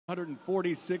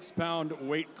146-pound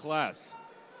weight class.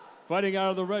 Fighting out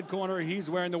of the red corner, he's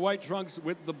wearing the white trunks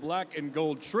with the black and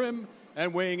gold trim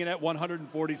and weighing in at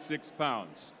 146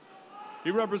 pounds.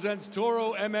 He represents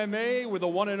Toro MMA with a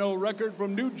 1-0 record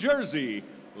from New Jersey,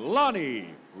 Lonnie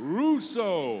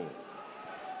Russo.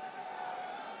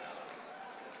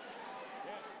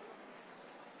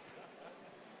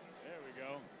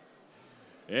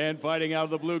 And fighting out of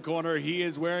the blue corner, he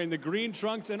is wearing the green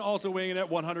trunks and also weighing in at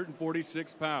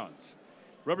 146 pounds.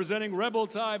 Representing Rebel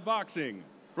Thai Boxing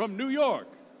from New York,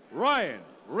 Ryan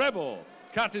Rebel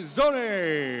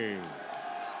Catizone.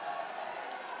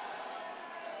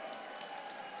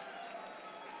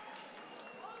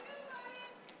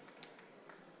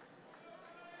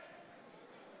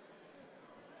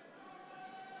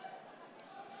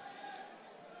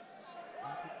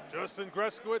 Justin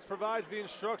Greskowitz provides the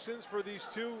instructions for these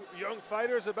two young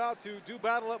fighters about to do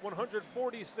battle at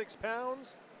 146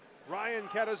 pounds. Ryan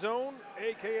Catizone,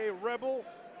 AKA Rebel,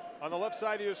 on the left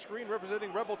side of your screen,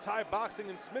 representing Rebel Thai Boxing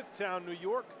in Smithtown, New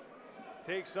York,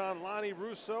 takes on Lonnie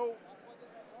Russo,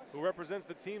 who represents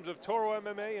the teams of Toro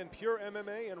MMA and Pure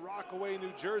MMA in Rockaway,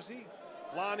 New Jersey.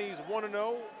 Lonnie's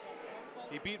 1-0.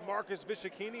 He beat Marcus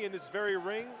Vishakini in this very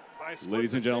ring.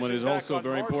 Ladies and gentlemen, it is also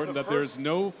very important that there's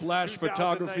no flash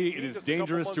photography. It is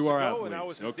dangerous to our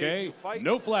athletes, okay?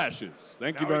 No flashes.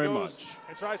 Thank you very much.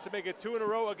 And tries to make it 2 in a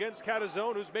row against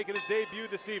Catizone, who's making his debut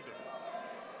this evening.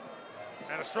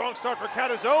 And a strong start for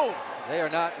Catizone. They are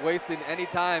not wasting any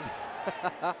time.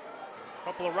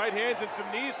 Couple of right hands and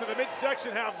some knees to the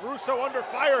midsection have Russo under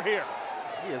fire here.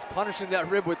 He is punishing that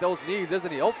rib with those knees,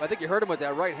 isn't he? Oh, I think you heard him with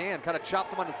that right hand. Kind of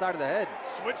chopped him on the side of the head.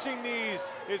 Switching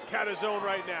knees is Catizone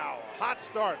right now. Hot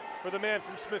start for the man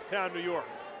from Smithtown, New York.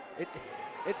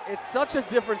 It's such a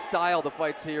different style, the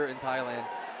fights here in Thailand.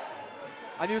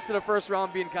 I'm used to the first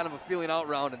round being kind of a feeling out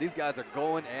round, and these guys are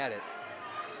going at it.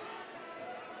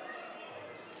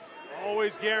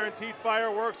 Always guaranteed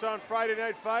fireworks on Friday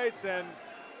night fights, and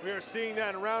we are seeing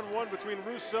that in round 1 between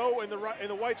Russo in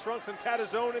the white trunks and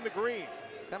Catizone in the green.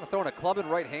 Kind of throwing a club in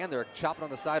right hand there, chopping on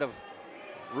the side of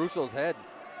Russo's head.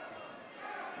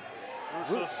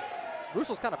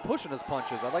 Russo's kind of pushing his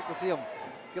punches. I'd like to see him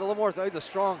get a little more. So he's a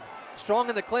strong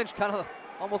in the clinch, kind of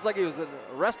almost like he was in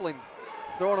wrestling,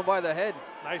 throwing him by the head.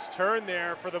 Nice turn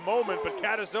there for the moment, but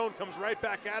Catizone comes right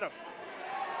back at him.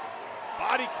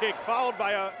 Body kick followed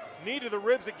by a knee to the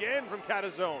ribs again from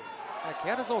Catizone.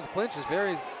 Yeah, Catizone's clinch is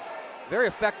very, very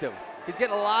effective. He's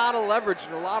getting a lot of leverage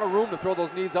and a lot of room to throw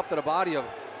those knees up to the body of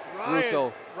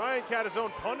Russo. Ryan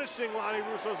Catizone punishing Lonnie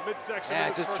Russo's midsection.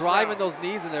 Yeah, just driving those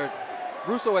knees in there.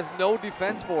 Russo has no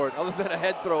defense for it other than a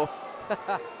head throw.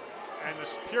 And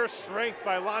the pure strength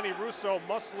by Lonnie Russo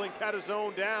muscling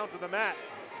Catizone down to the mat.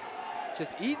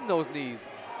 Just eating those knees.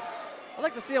 I'd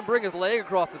like to see him bring his leg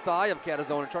across the thigh of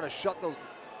Catizone and try to shut those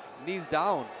knees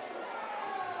down.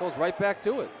 Just goes right back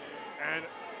to it. And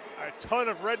a ton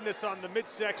of redness on the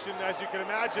midsection, as you can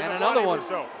imagine. And another one.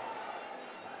 Russo.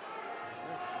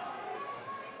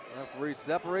 Referee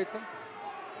separates him.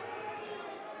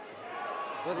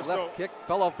 Good left kick,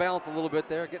 fell off balance a little bit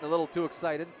there, getting a little too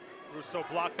excited. Russo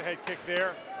blocked the head kick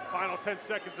there. Final 10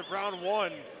 seconds of round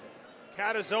 1.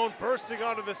 Catizone bursting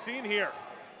onto the scene here.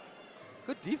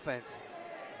 Good defense.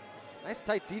 Nice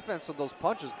tight defense with those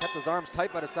punches. Kept his arms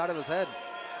tight by the side of his head.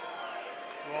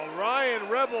 Well, Ryan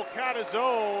Rebel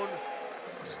Catizone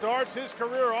starts his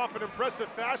career off in impressive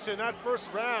fashion. That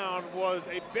first round was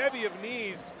a bevy of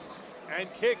knees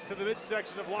and kicks to the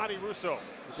midsection of Lonnie Russo.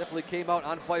 He definitely came out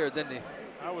on fire, didn't he?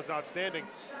 That was outstanding.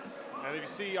 And if you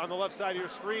see on the left side of your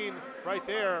screen, right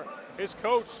there, his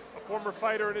coach, a former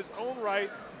fighter in his own right,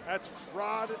 that's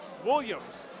Rod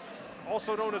Williams,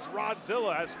 also known as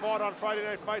Rodzilla, has fought on Friday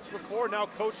Night Fights before, now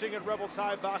coaching at Rebel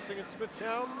Thai Boxing in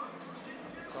Smithtown.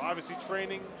 So obviously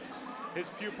training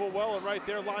his pupil well, and right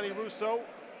there, Lonnie Russo,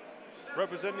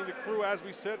 representing the crew, as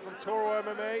we said, from Toro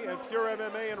MMA and Pure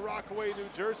MMA in Rockaway, New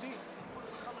Jersey.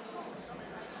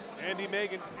 Andy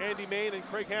Main and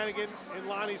Craig Hannigan in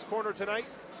Lonnie's corner tonight.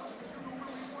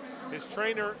 His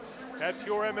trainer at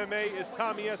Pure MMA is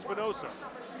Tommy Espinosa.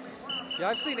 Yeah,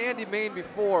 I've seen Andy Main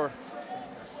before.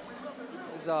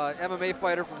 He's an MMA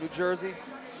fighter from New Jersey.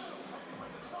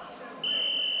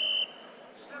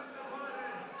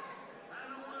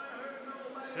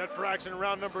 Set for action in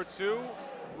round number 2.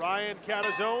 Ryan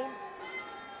Catizone.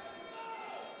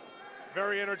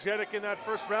 Very energetic in that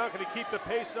first round. Can he keep the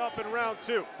pace up in round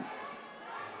 2?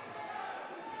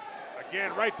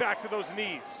 Again, right back to those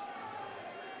knees.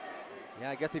 Yeah,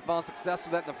 I guess he found success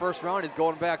with that in the first round. He's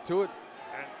going back to it.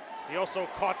 And he also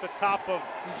caught the top of...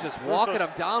 He's just walking him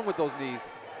down with those knees.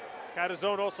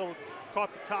 Catizone also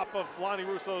caught the top of Lonnie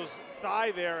Russo's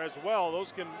thigh there as well.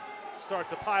 Those can start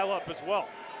to pile up as well.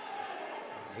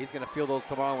 He's going to feel those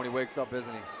tomorrow when he wakes up,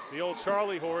 isn't he? The old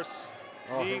Charlie horse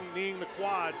kneeing the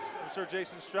quads. I'm sure,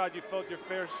 Jason Stroud, you felt your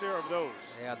fair share of those.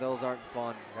 Yeah, those aren't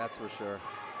fun, that's for sure.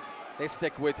 They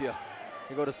stick with you.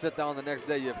 You go to sit down the next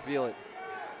day, you feel it.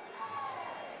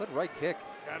 Good right kick.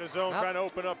 Catizone trying to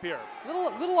open up here.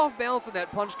 Little off balance in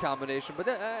that punch combination, but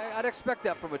I'd expect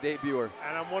that from a debuter.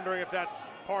 And I'm wondering if that's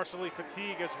partially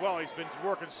fatigue as well. He's been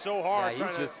working so hard. Yeah,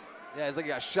 it's like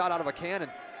he got shot out of a cannon.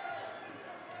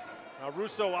 Now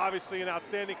Russo obviously in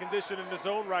outstanding condition in his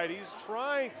own right. He's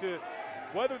trying to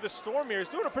weather the storm here. He's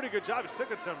doing a pretty good job. He's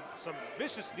taking some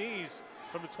vicious knees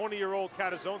from the 20-year-old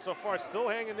Catizone so far. Still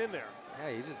hanging in there. Yeah,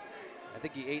 I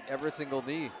think he ate every single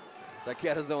knee that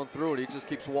Catizone threw, and he just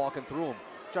keeps walking through them.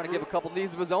 Trying to give a couple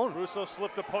knees of his own. Russo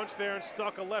slipped a punch there and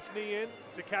stuck a left knee in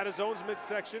to Catizone's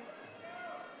midsection.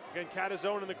 Again,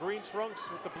 Catizone in the green trunks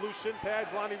with the blue shin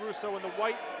pads. Lonnie Russo in the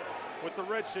white with the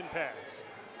red shin pads.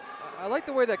 I like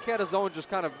the way that Catizone just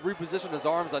kind of repositioned his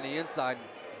arms on the inside.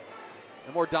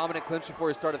 A more dominant clinch before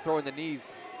he started throwing the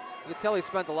knees. You can tell he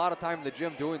spent a lot of time in the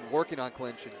gym working on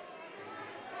clinching.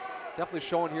 It's definitely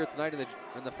showing here tonight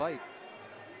in the fight.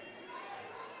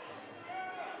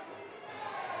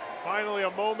 Finally, a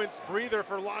moment's breather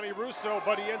for Lonnie Russo,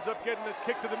 but he ends up getting a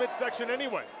kick to the midsection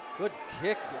anyway. Good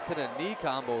kick to the knee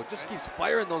combo. Just keeps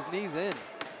firing those knees in.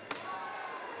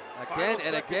 Again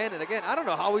and again and again. I don't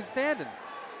know how he's standing.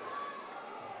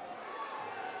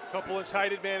 Couple-inch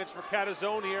height advantage for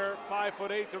Catizone here.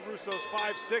 5'8" to Russo's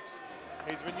 5'6".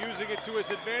 He's been using it to his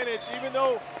advantage. Even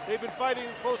though they've been fighting in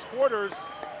close quarters,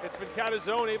 it's been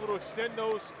Catizone able to extend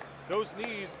those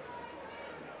knees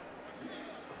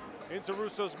into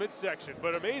Russo's midsection.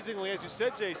 But amazingly, as you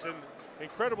said, Jason,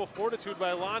 incredible fortitude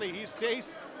by Lonnie. He's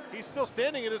still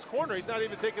standing in his corner. He's not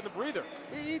even taking the breather.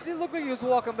 He did look like he was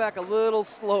walking back a little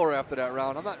slower after that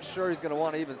round. I'm not sure he's going to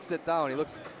want to even sit down. He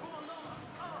looks,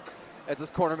 as his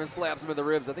cornerman slaps him in the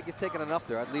ribs, I think he's taking enough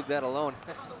there. I'd leave that alone.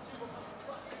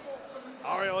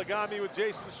 Ariel Agami with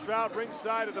Jason Stroud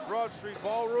ringside at the Broad Street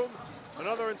Ballroom.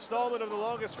 Another installment of the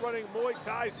longest-running Muay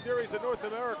Thai series in North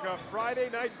America, Friday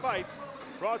Night Fights,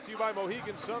 brought to you by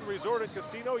Mohegan Sun Resort and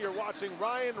Casino. You're watching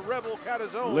Ryan Rebel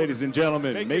Catizone. Ladies and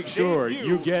gentlemen, make sure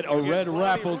you get a red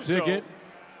raffle ticket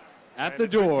at the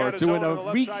door to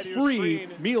a week's free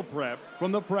meal prep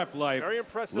from the Prep Life,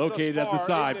 located at the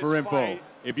side for info.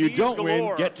 If you don't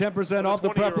win, get 10% off the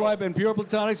Prep Life and Pure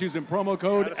Platonics using promo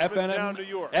code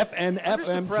FNFMT. I'm just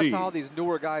impressed how these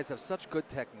newer guys have such good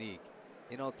technique.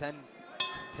 You know, 10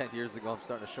 years ago, I'm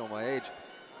starting to show my age.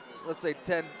 Let's say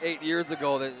 8 years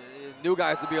ago, the new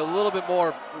guys would be a little bit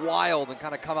more wild and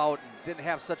kind of come out and didn't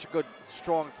have such a good,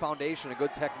 strong foundation, a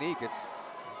good technique. It's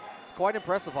quite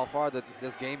impressive how far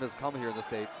this game has come here in the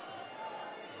States.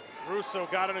 Russo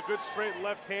got in a good straight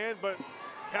left hand, but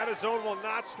Catizone will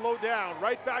not slow down.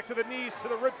 Right back to the knees, to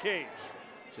the rib cage.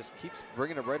 Just keeps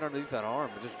bringing it right underneath that arm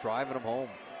and just driving him home.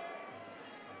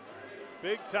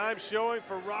 Big time showing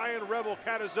for Ryan Rebel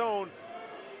Catizone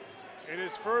in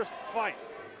his first fight.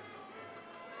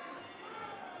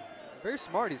 Very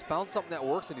smart. He's found something that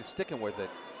works and he's sticking with it.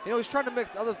 You know, he's trying to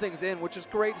mix other things in, which is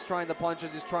great. He's trying the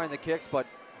punches, he's trying the kicks, but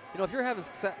you know, if you're having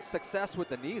success with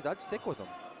the knees, I'd stick with them.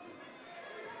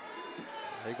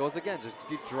 There he goes again, just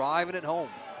keep driving it home.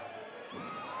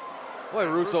 Boy,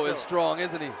 Russo is strong,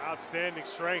 isn't he? Outstanding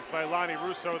strength by Lonnie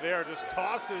Russo there. Just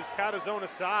tosses Catizone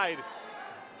aside.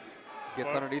 Gets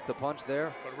underneath the punch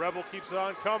there. But Rebel keeps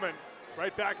on coming.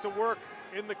 Right back to work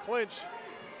in the clinch.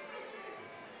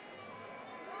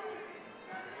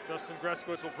 Justin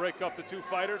Greskowitz will break up the two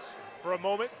fighters for a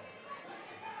moment.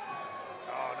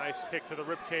 Oh, nice kick to the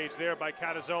rib cage there by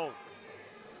Catizone.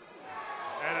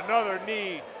 And another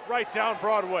knee right down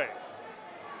Broadway.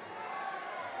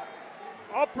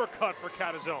 Uppercut for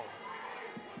Catizone.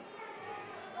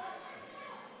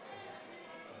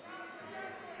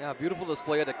 Yeah, beautiful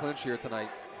display of the clinch here tonight.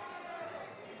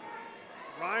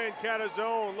 Ryan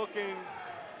Catizone looking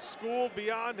schooled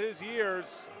beyond his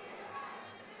years.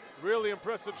 Really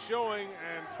impressive showing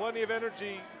and plenty of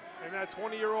energy in that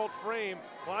 20-year-old frame.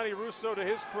 Lonnie Russo, to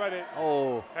his credit,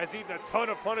 has eaten a ton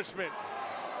of punishment.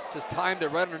 Just timed it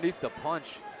right underneath the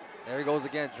punch. There he goes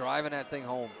again, driving that thing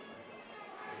home.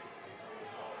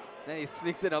 Then he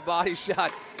sneaks in a body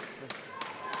shot.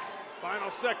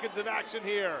 Final seconds of action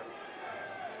here,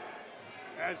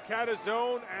 as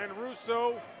Catizone and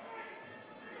Russo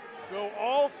go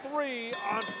all three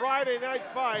on Friday Night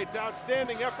Fights.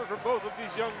 Outstanding effort for both of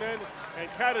these young men, and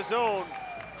Catizone,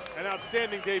 an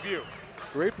outstanding debut.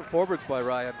 Great performance by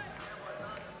Ryan.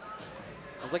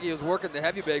 Looks like he was working the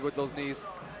heavy bag with those knees.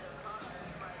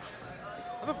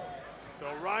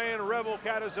 So Ryan Rebel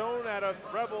Catizone out of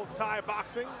Rebel Thai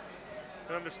Boxing.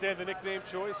 I understand the nickname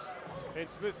choice. In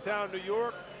Smithtown, New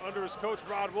York, under his coach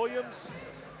Rod Williams.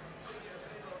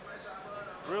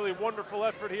 Really wonderful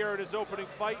effort here in his opening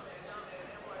fight.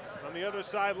 On the other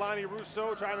side, Lonnie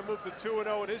Russo trying to move to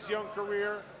 2-0 in his young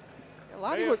career.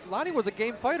 Lonnie was a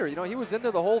game fighter. You know, he was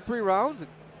into the whole 3 rounds and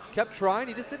kept trying.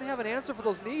 He just didn't have an answer for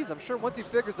those knees. I'm sure once he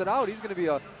figures it out, he's going to be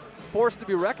a force to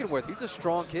be reckoned with. He's a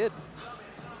strong kid.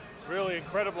 Really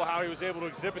incredible how he was able to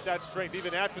exhibit that strength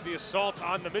even after the assault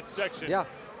on the midsection. Yeah,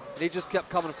 and he just kept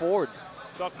coming forward.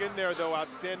 Stuck in there, though.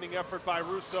 Outstanding effort by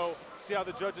Russo. See how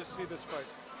the judges see this fight.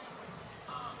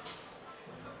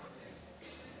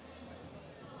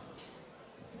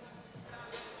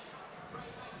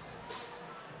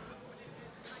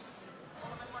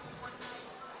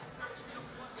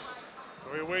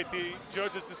 We await the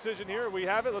judge's decision here. We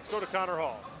have it. Let's go to Connor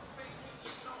Hall.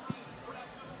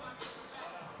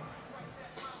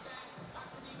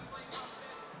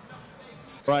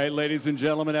 Right, ladies and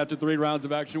gentlemen, after 3 rounds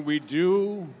of action, we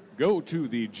do go to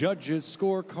the judges'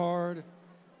 scorecard.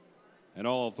 And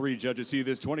all 3 judges see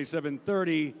this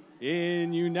 27-30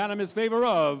 in unanimous favor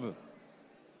of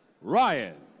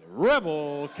Ryan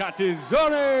Rebel Catizone.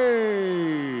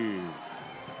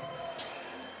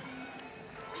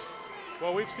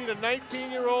 Well, we've seen a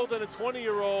 19-year-old and a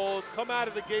 20-year-old come out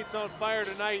of the gates on fire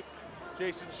tonight.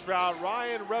 Jason Stroud,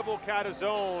 Ryan Rebel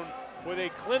Catizone with a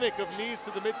clinic of knees to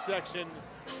the midsection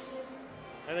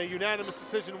and a unanimous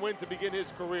decision win to begin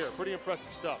his career. Pretty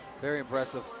impressive stuff. Very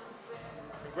impressive.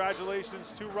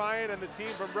 Congratulations to Ryan and the team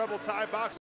from Rebel Thai Boxing.